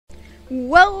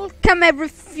Welcome every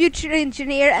future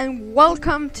engineer and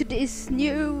welcome to this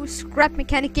new scrap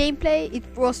mechanic gameplay.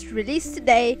 It was released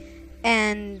today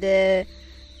and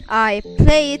I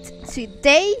play it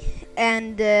today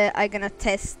and I'm gonna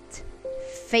test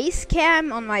face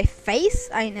cam on my face.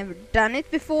 I never done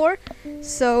it before,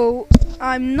 so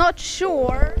I'm not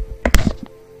sure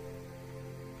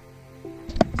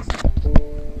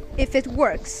if it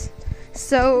works.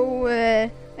 So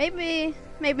maybe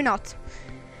not.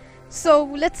 So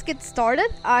let's get started.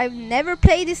 I've never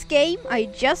played this game. I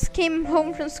just came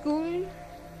home from school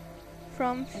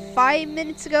from 5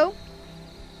 minutes ago.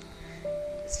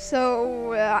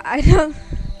 So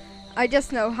I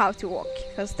just know how to walk,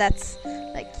 because that's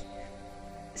like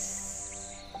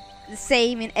the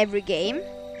same in every game.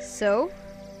 So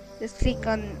let's click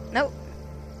on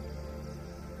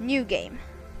new game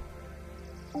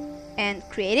and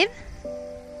creative,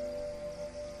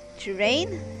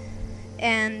 terrain,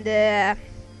 and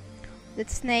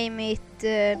let's name it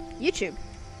YouTube.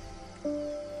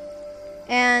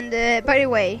 And by the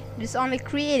way, there's only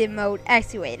creative mode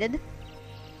activated,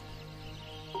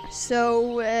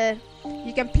 so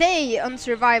you can play on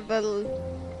survival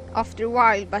after a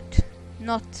while, but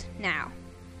not now.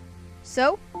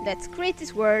 So let's create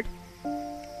this world,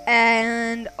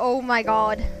 and oh my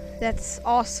god, that's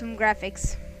awesome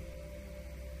graphics.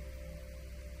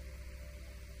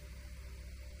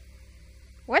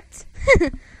 What?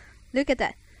 Look at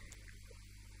that.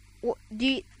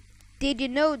 Did you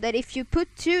know that if you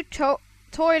put two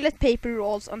toilet paper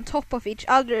rolls on top of each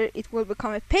other, it will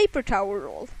become a paper towel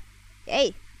roll?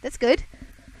 Hey, that's good.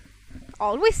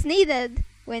 Always needed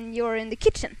when you're in the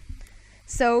kitchen.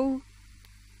 So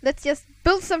let's just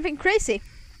build something crazy.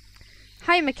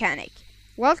 Hi mechanic.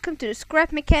 Welcome to the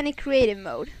scrap mechanic creative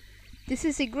mode. This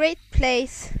is a great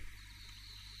place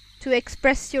to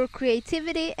express your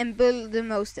creativity and build the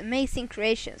most amazing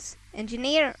creations.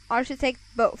 Engineer, architect,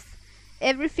 both.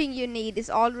 Everything you need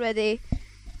is already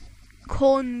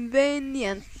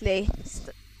conveniently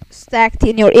stacked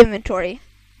in your inventory.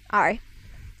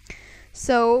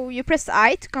 So you press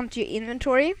I to come to your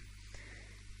inventory.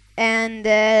 And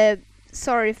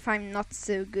sorry if I'm not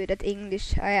so good at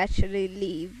English. I actually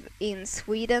live in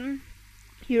Sweden,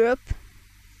 Europe.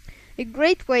 A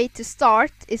great way to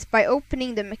start is by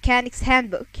opening the Mechanic's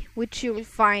Handbook, which you will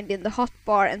find in the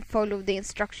hotbar, and follow the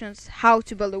instructions how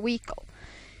to build a vehicle.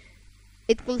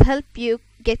 It will help you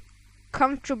get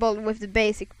comfortable with the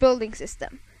basic building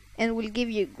system, and will give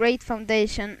you a great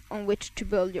foundation on which to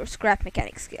build your scrap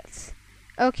mechanic skills.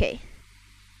 Okay,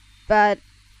 but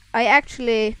I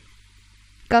actually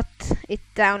got it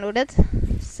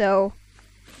downloaded, so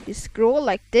you scroll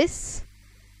like this.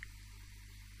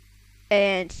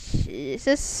 And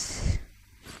Jesus,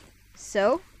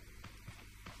 so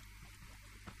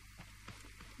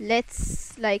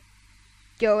let's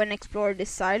go and explore this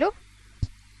silo.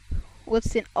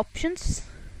 What's in options?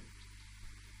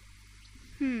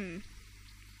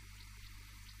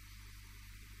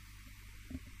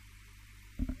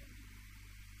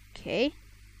 Okay.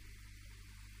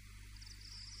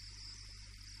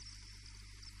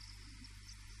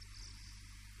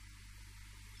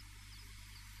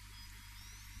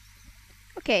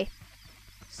 Okay,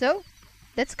 so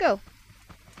let's go.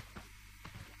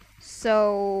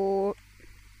 So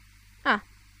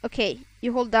okay,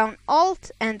 you hold down Alt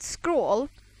and scroll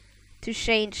to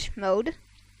change mode.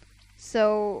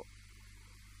 So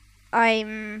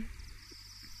I'm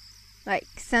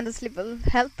Santa's little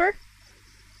helper.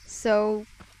 So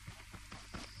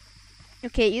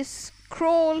okay, you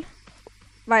scroll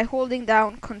by holding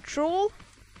down Control.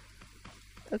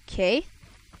 Okay.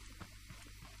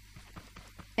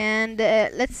 And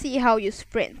let's see how you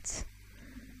sprint.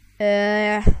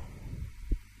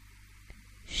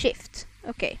 Shift.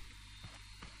 Okay.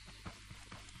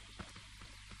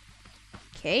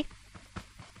 Okay.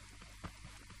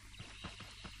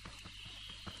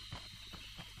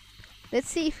 Let's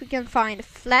see if we can find a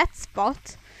flat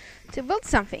spot to build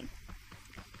something.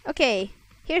 Okay,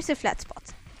 here's a flat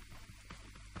spot.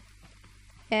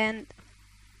 And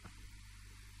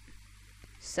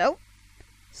so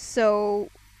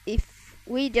if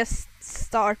we just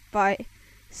start by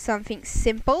something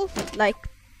simple, like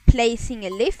placing a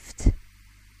lift.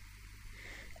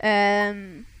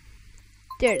 There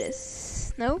it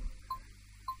is. No?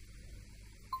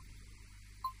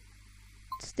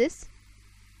 What's this?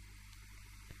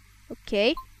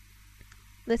 Okay.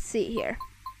 Let's see here.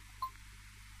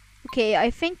 Okay, I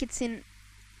think it's in...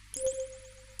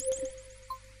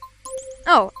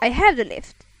 Oh, I have the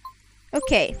lift.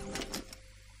 Okay.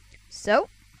 So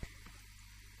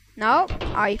now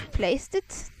I placed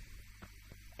it,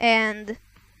 and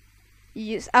You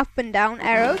use up and down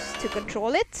arrows to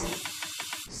control it.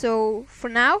 So for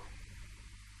now,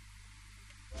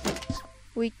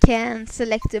 we can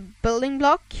select a building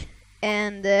block,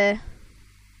 and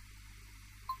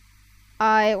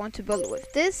I want to build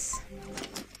with this.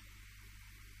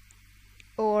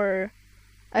 Or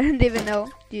I don't even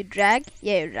know. Do you drag?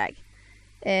 Yeah, you drag.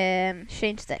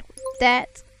 Change that with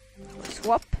that.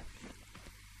 Swap.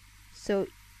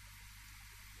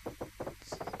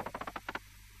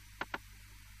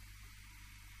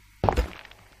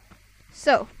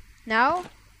 So now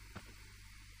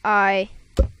I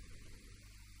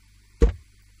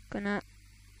gonna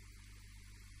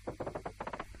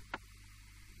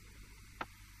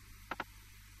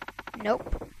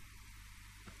nope.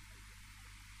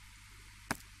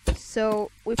 So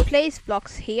we place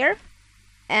blocks here,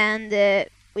 and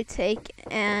we take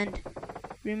and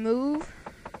remove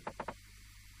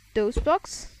those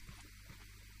blocks,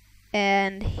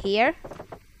 and here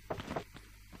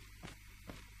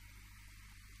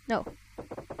no.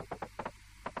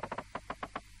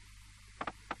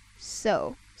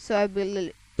 So I build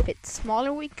a bit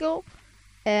smaller vehicle,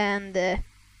 and then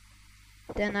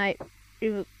I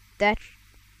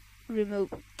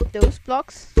remove those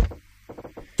blocks.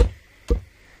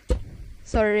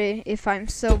 Sorry if I'm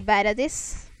so bad at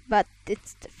this, but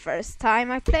it's the first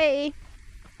time I play.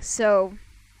 So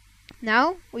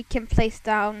now we can place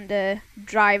down the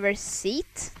driver's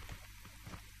seat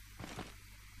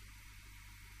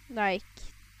like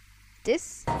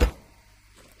this,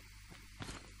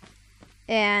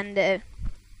 and then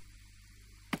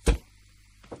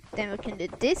we can do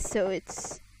this so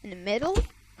it's in the middle,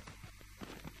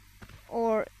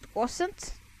 or it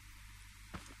wasn't.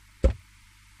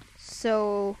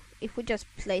 So if we just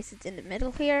place it in the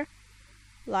middle here,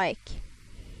 like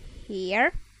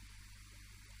here,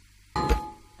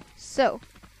 so,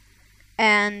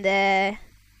 and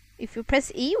if you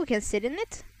press E, we can sit in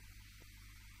it.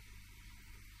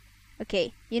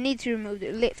 Okay, you need to remove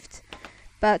the lift,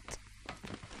 but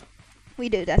we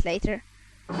do that later.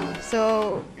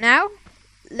 So now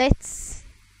let's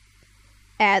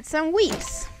add some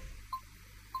wheels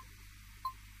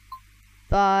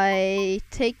by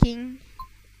taking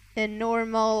a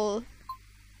normal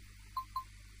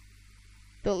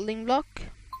building block.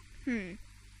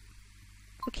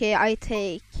 Okay, I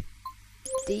take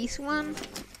this one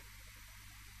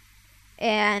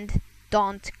and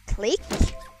don't click,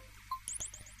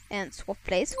 and swap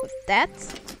place with that.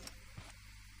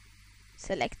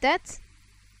 Select that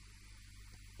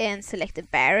and select the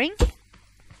bearing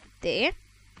there,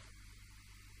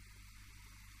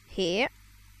 here,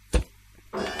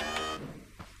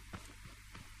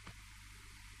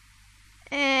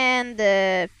 and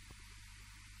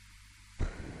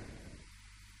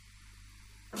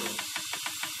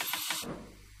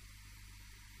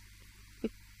we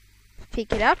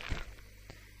pick it up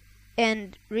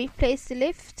and replace the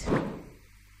lift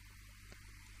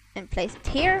and place it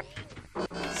here,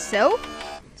 so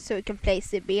we can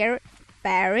place the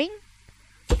bearing.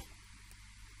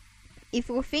 If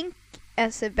we think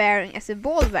as a bearing as a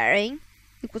ball bearing,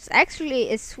 it was actually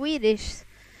a Swede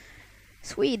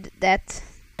that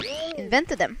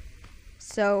invented them.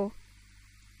 So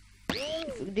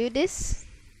if we do this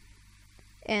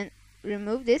and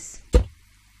remove this,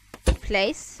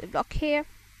 place a block here,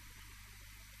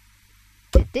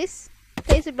 do this,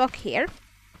 place a block here.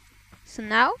 So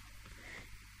now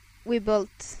we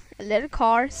built a little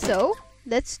car, so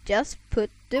let's just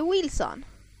put the wheels on.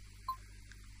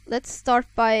 Let's start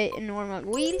by a normal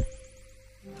wheel.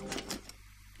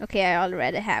 Okay, I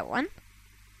already have one.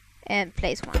 And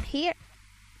place one here.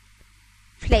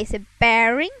 Place a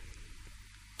bearing.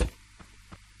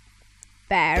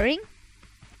 Bearing.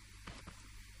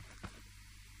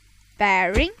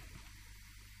 Bearing.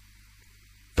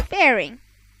 Bearing.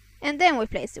 And then we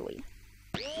place the wheel.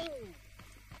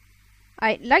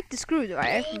 I like the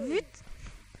screwdriver.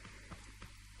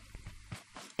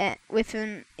 With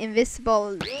an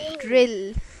invisible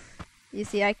drill. You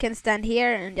see, I can stand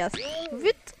here and just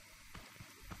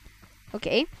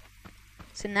okay,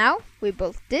 so now we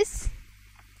built this.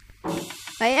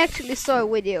 I actually saw a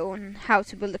video on how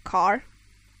to build a car,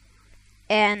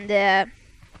 and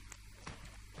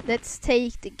let's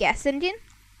take the gas engine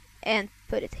and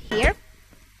put it here,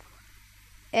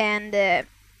 and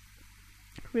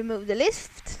remove the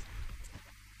lift,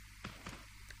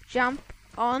 jump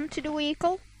onto the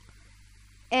vehicle,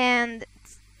 and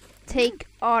take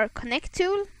our connect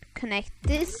tool, connect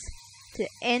this to the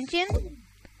engine,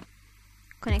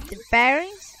 connect the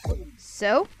bearings,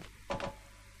 so,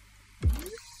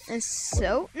 and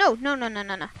so, no,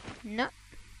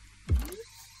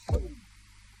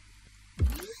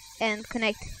 and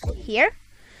connect here.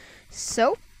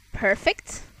 So,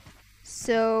 perfect.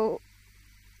 So,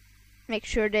 make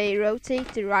sure they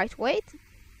rotate the right way.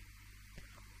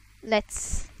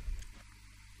 Let's...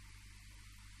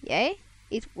 Yay,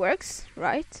 it works,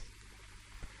 right?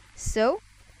 So,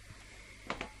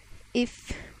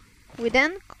 if we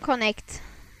then connect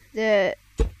the...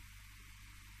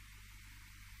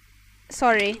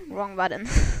 Sorry, wrong button.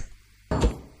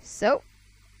 So,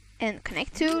 and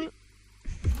connect tool.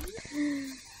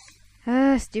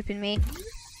 Stupid me.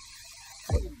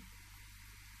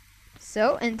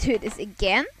 So, and do this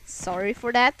again. Sorry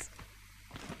for that.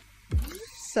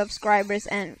 Subscribers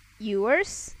and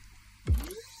viewers.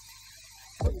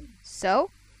 So,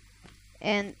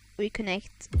 and we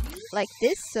connect like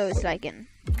this, so it's like a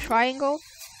triangle.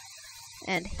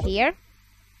 And here.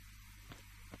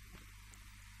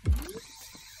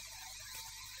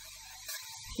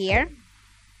 Here.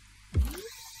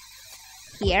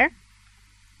 Here.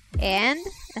 And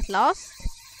at last,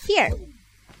 here.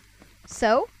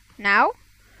 So, now,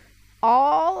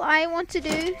 all I want to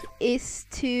do is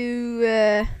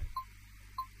to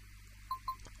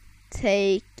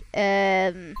take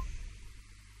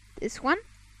this one,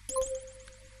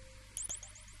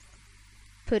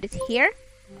 put it here,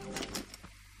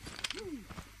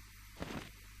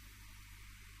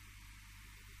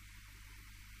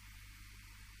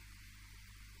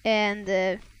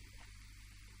 and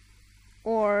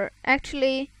or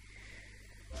actually,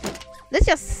 let's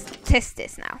just test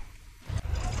this now.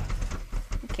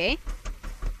 Okay.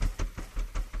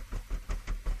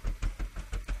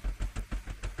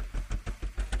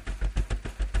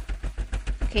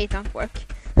 Okay, it don't work.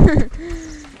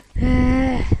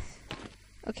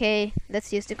 Okay,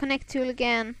 let's use the connect tool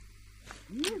again.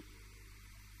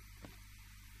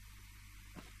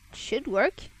 Should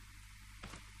work.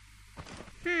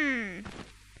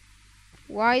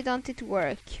 Why don't it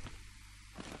work?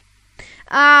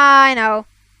 I know.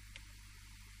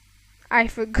 I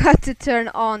forgot to turn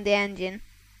on the engine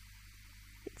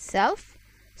itself.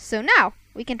 So now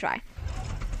we can try.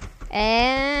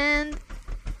 And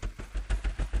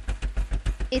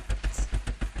it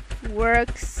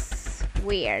works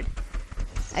weird.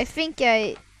 I think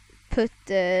I put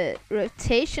the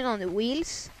rotation on the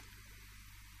wheels.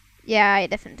 Yeah, I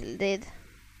definitely did.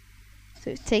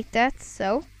 So take that,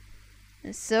 so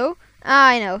and so.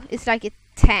 I know, it's like a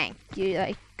tank. You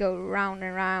like go round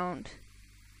and round.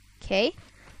 Okay,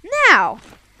 now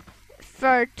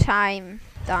third time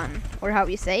done, or how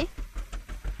you say?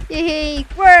 Yay,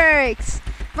 it works!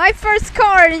 My first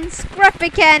car in Scrap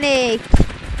Mechanic.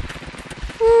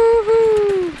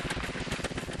 Woohoo!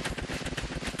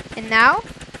 And now,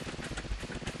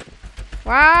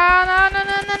 wow!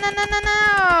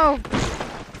 No!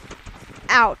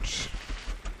 Ouch!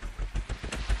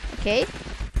 Okay,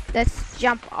 let's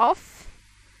jump off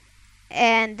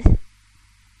and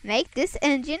make this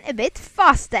engine a bit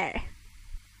faster.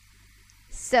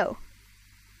 So,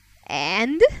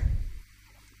 and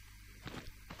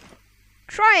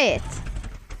try it.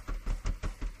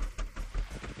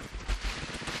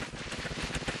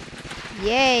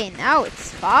 Yay, now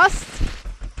it's fast.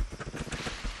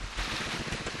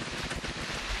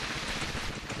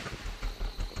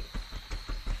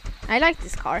 I like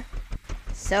this car.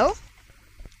 So,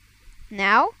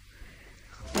 now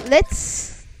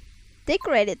let's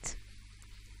decorate it.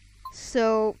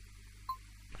 So,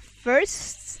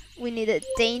 first we need a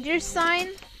danger sign,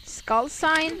 skull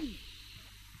sign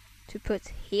to put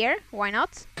here. Why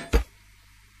not?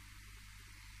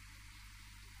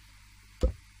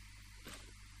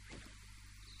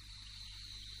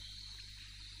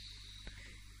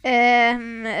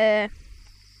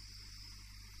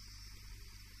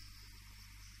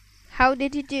 How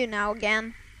did you do now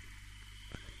again?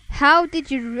 How did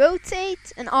you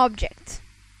rotate an object?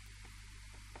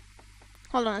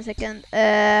 Hold on a second.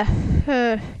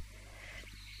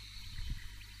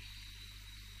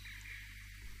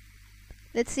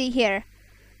 Let's see here.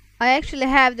 I actually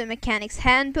have the mechanic's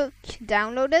handbook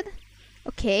downloaded.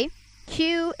 Okay.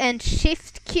 Q and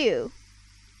Shift Q.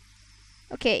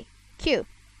 Okay, Q.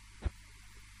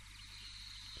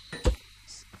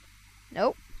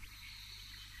 Nope.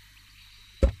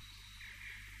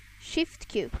 Shift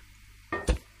Q.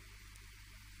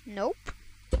 Nope.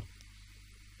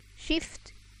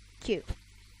 Shift Q.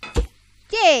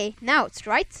 Yay! Now it's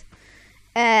right.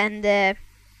 And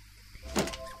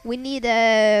we need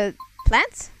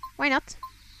plants. Why not?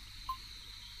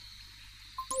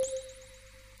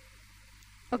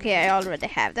 Okay, I already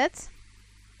have that.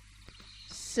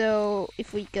 So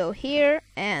if we go here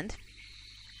and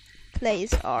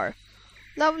place our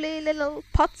lovely little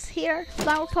pots here,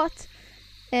 flower pot,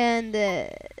 and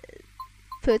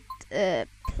put a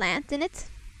plant in it.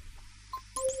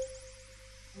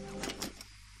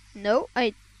 No,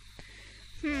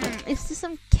 is this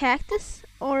some cactus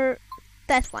or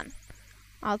that one?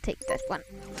 I'll take that one.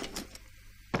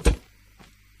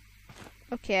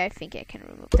 Okay, I think I can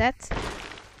remove that.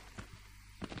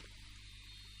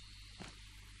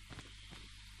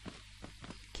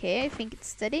 Okay, I think it's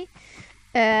steady.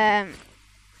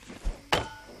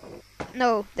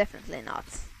 No, definitely not.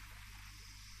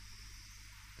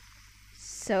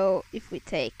 So if we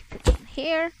put one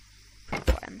here, put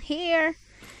one here,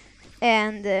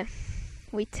 and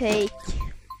we take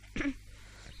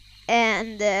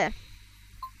and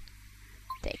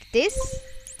take this,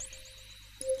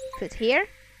 put here,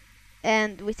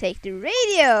 and we take the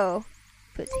radio,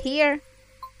 put here,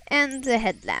 and the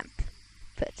headlamp,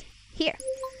 put here.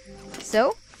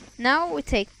 So now we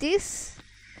take this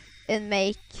and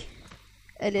make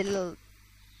a little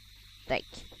like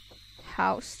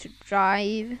house to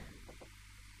drive.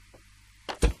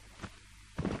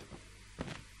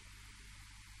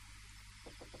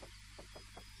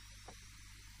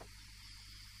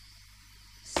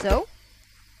 So,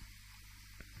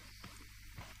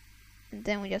 and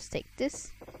then we just take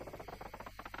this.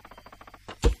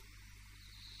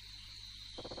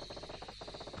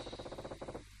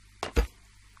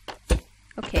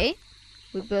 Okay,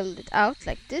 we build it out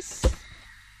like this.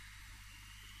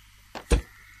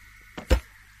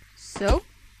 So,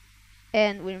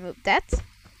 and we remove that.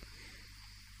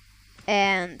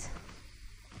 And,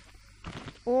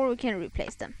 or we can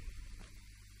replace them.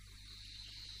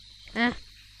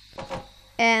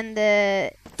 And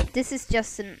this is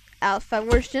just an alpha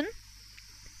version,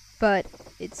 but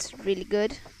it's really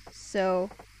good. So,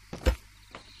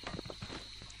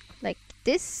 like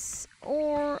this,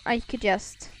 or I could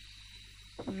just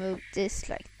move this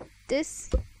like this,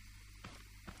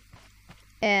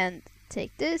 and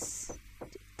take this,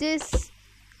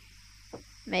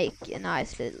 make a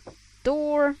nice little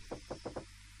door,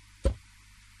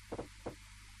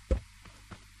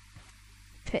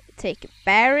 take a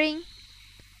bearing,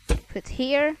 put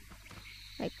here.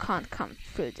 I can't come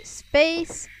through the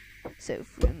space, so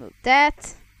if we remove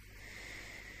that,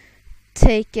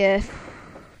 take a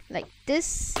like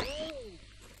this.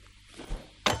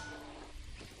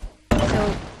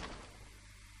 So,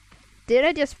 did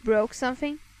I just broke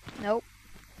something? Nope,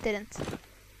 didn't.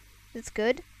 That's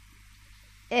good.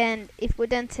 And if we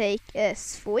then take a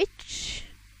switch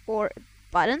or a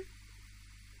button.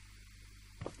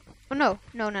 Oh no.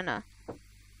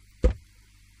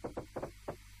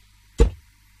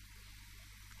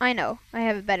 I know, I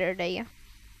have a better idea.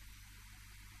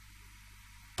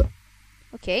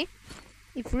 Okay,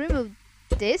 if we remove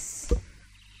this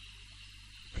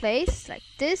place like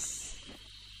this.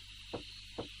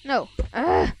 No.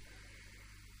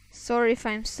 Sorry if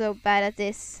I'm so bad at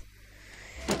this.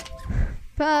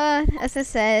 But as I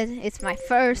said, it's my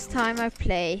first time I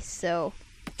play, so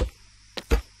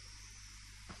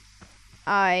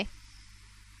I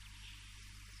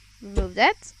remove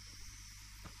that.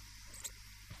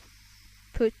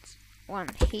 Put one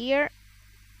here,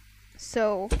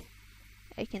 so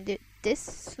I can do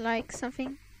this like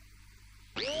something.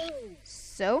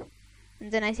 So,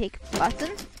 and then I take a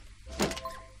button.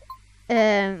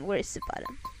 Where is the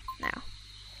button now?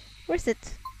 Where's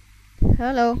it?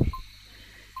 Hello.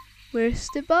 Where's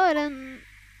the button?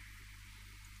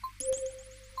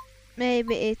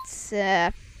 Maybe it's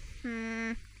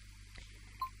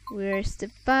where's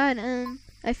the button?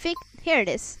 I think here it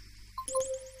is.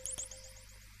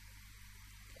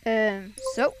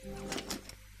 So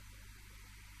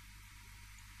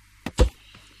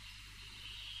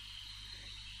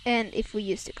and if we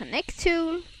use the connect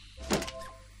tool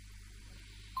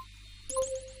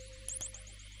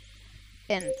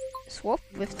and swap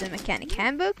with the mechanic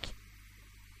handbook,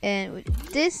 and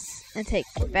with this and take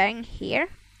bang here.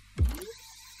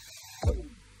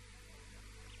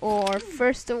 Or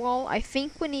first of all, I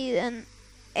think we need an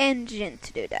engine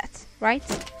to do that, right?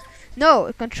 No,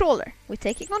 a controller. We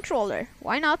take a controller.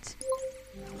 Why not?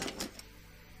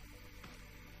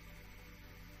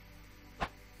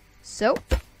 So,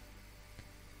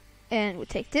 and we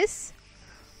take this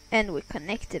and we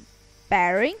connect the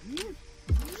bearing.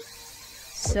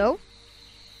 So,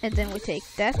 and then we take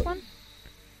that one.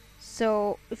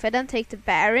 So, if I then take the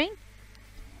bearing,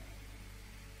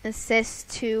 it says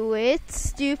to it,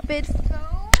 stupid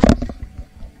phone.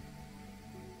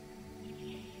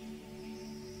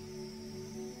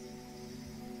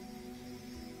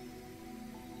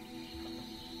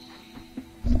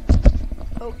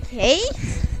 Okay,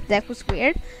 that was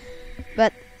weird.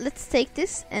 But let's take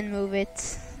this and move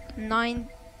it 9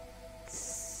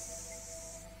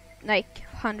 like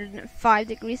 105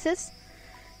 degrees.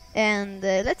 And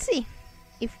let's see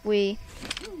if we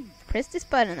press this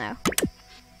button now.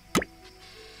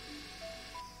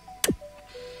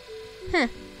 Huh.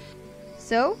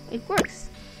 So it works.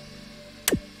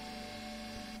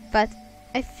 But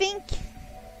I think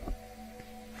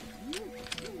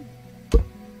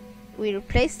we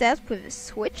replace that with a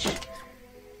switch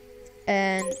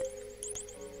and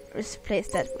replace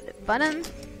that with a button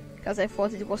because I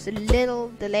thought it was a little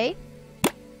delay.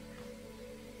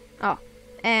 Oh,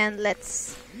 and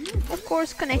let's of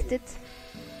course connect it.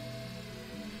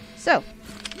 So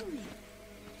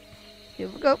here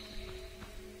we go.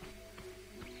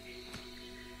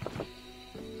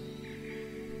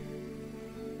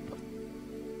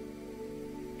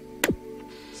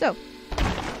 So,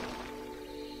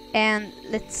 and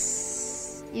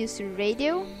let's use a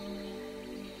radio,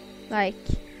 like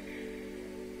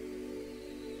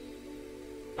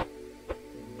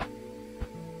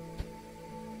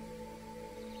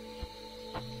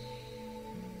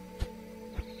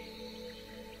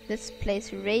let's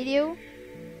place a radio,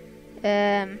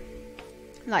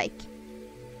 like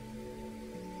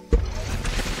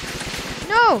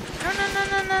no.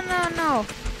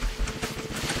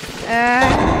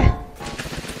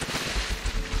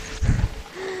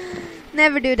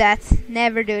 Never do that.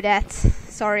 Never do that.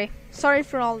 Sorry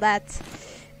for all that.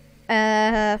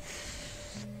 I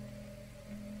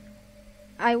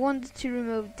wanted to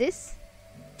remove this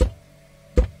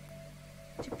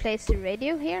to place the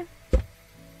radio here,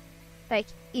 like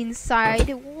inside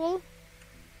the wall.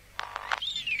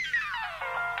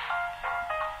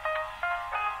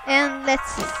 And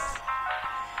let's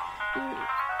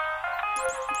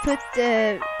put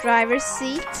the driver's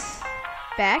seat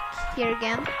back here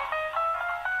again.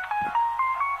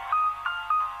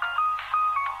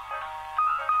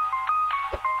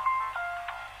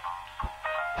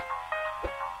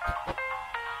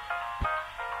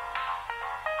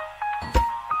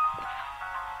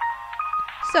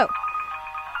 So,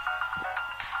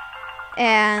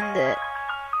 and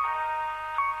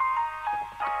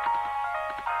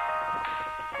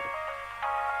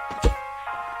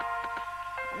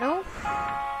no,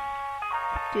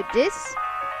 do this,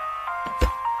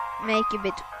 make a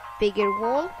bit bigger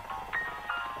wall,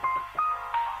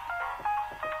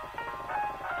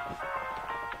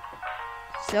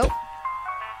 so,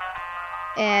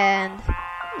 and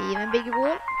even bigger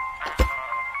wall.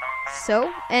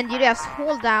 So, and you just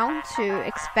hold down to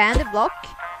expand the block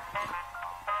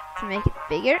to make it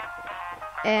bigger,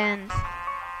 and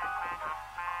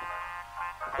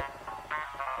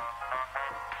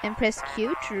press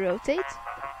Q to rotate.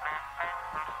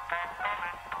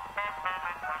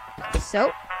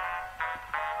 So,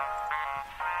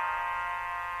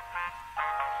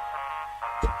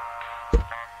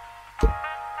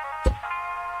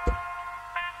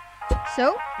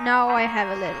 now I have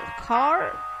a little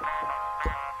car.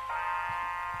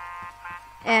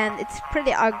 And it's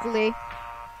pretty ugly.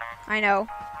 I know.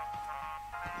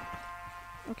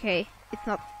 Okay, it's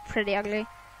not pretty ugly.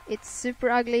 It's super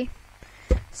ugly.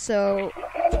 So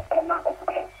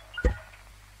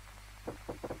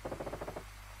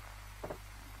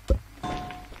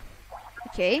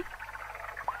okay.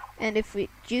 And if we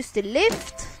use the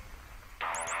lift,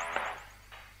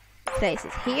 place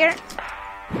it here.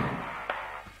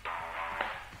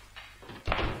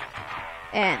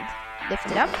 And lift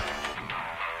it up.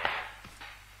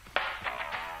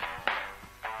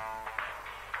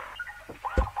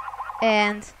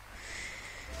 And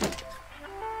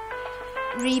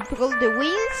rebuild the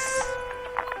wheels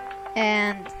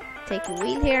and take a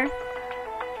wheel here,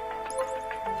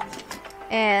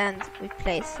 and we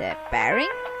place a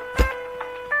bearing.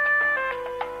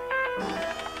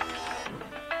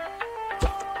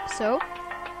 So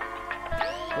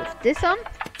put this on.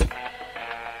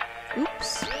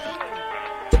 Oops,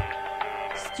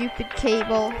 stupid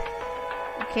cable.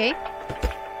 Okay,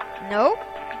 no,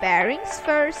 bearings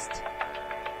first.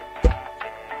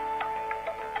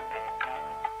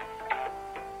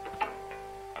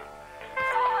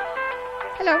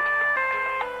 Hello.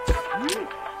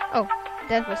 Oh,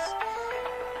 that was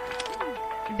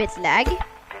a bit lag.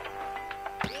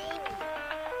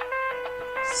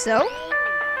 So,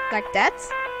 like that.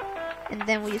 And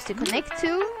then we use the connect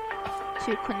tool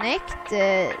to connect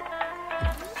the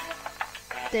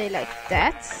like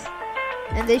that.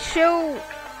 And they show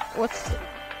what's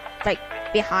like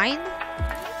behind.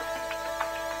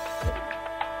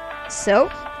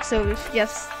 So we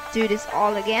just do this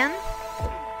all again.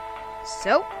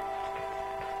 So,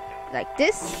 like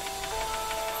this.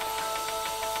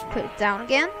 Put it down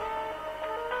again.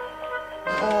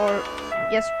 Or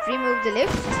just remove the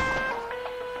lift,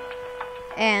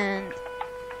 and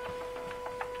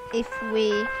if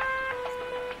we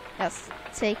just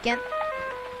take it,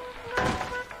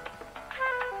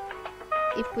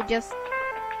 if we just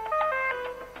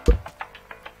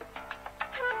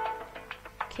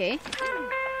okay,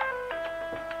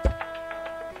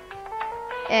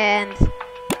 and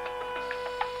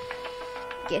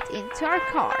get into our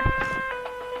car.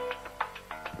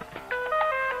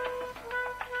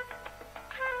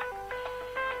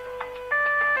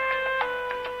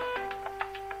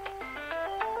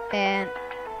 And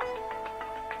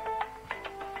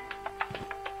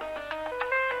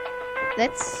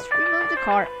let's remove the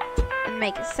car and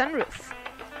make a sunroof.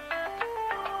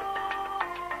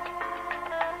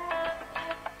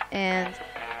 And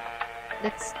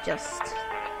let's just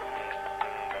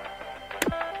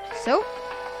so,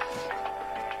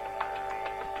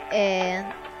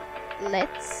 and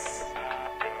let's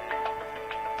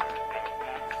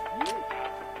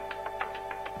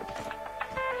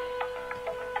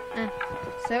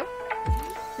so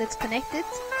let's connect it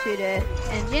to the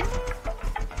engine,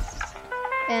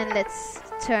 and let's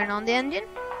turn on the engine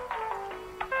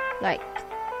like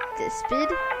the speed,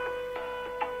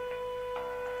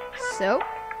 so,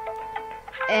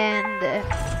 and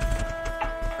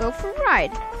go for a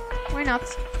ride. Why not?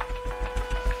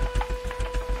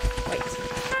 Wait.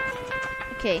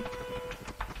 Okay.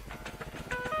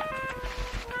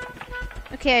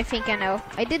 Okay, I think I know.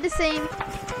 I did the same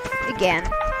again.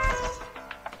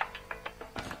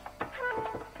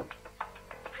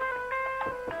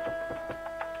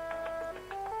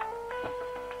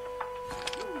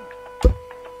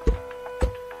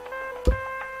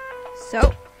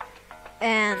 So,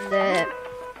 and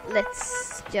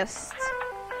let's just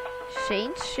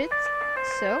change it,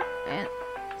 so,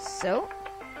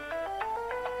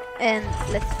 and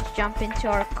let's jump into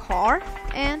our car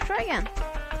and try again.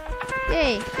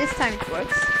 Yay, this time it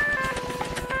works.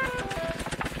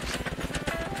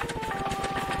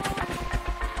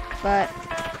 But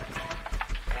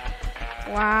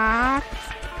what?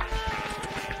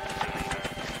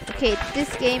 Okay,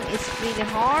 this game is really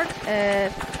hard.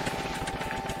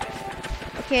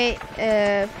 Okay,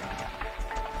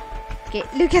 okay,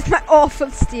 look at my awful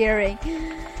steering.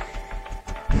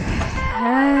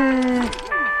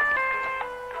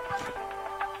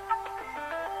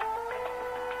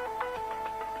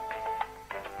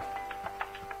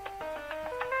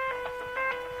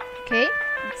 Okay,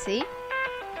 let's see.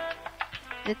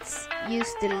 Let's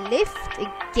use the lift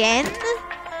again.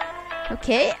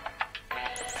 Okay,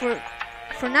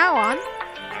 for now on,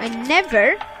 I'm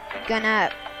never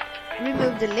gonna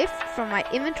remove the lift from my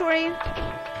inventory.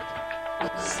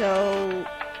 So,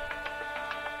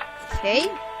 okay,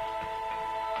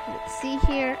 let's see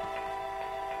here.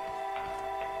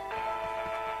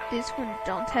 This one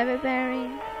don't have a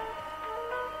bearing.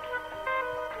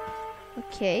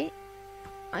 Okay,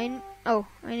 I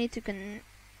need to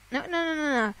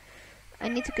no. I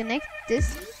need to connect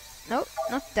this. No,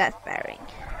 not that bearing.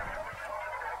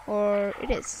 Or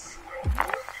it is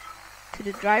to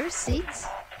the driver's seat.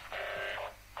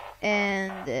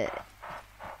 And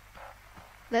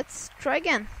let's try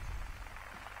again.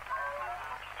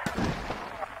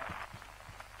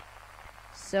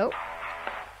 So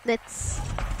let's,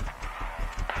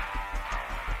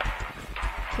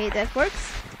 okay, that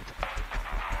works.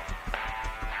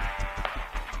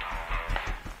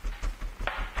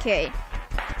 Okay,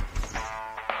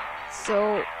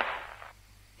 so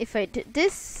if I do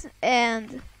this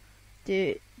and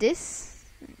do this,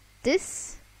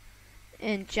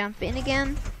 and jump in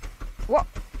again. What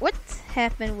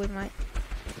happened with my...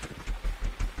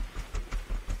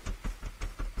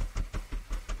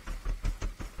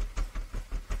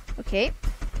 Okay,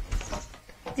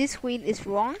 this wheel is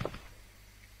wrong.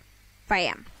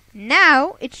 Bam.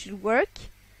 Now it should work.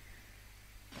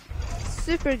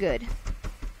 Super good.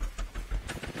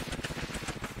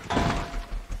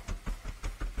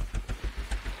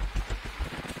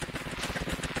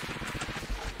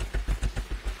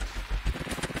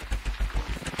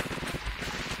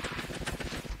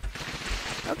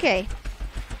 Okay,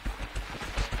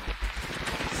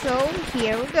 so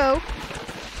here we go,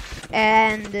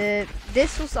 and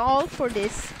this was all for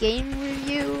this game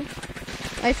review,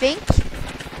 I think,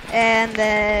 and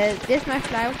this is my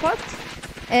flower pot,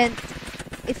 and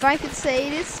if I could say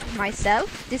this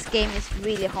myself, this game is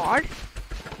really hard,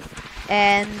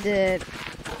 and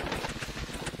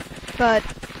but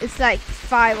it's like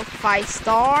 5 of 5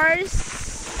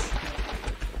 stars,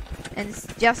 and it's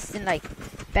just in like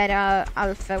beta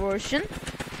alpha version.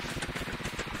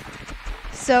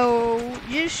 So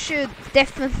you should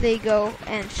definitely go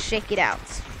and check it out,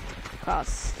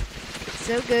 because it's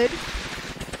so good.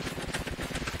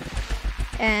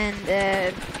 And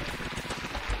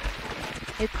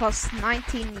it costs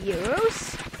 19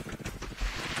 euros,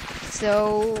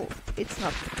 so it's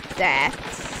not that,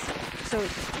 so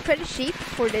it's pretty cheap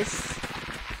for this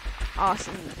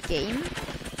awesome game.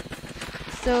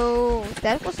 So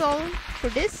that was all for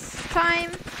this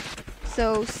time,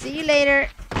 so see you later.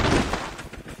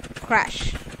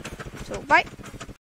 Crash. So bye.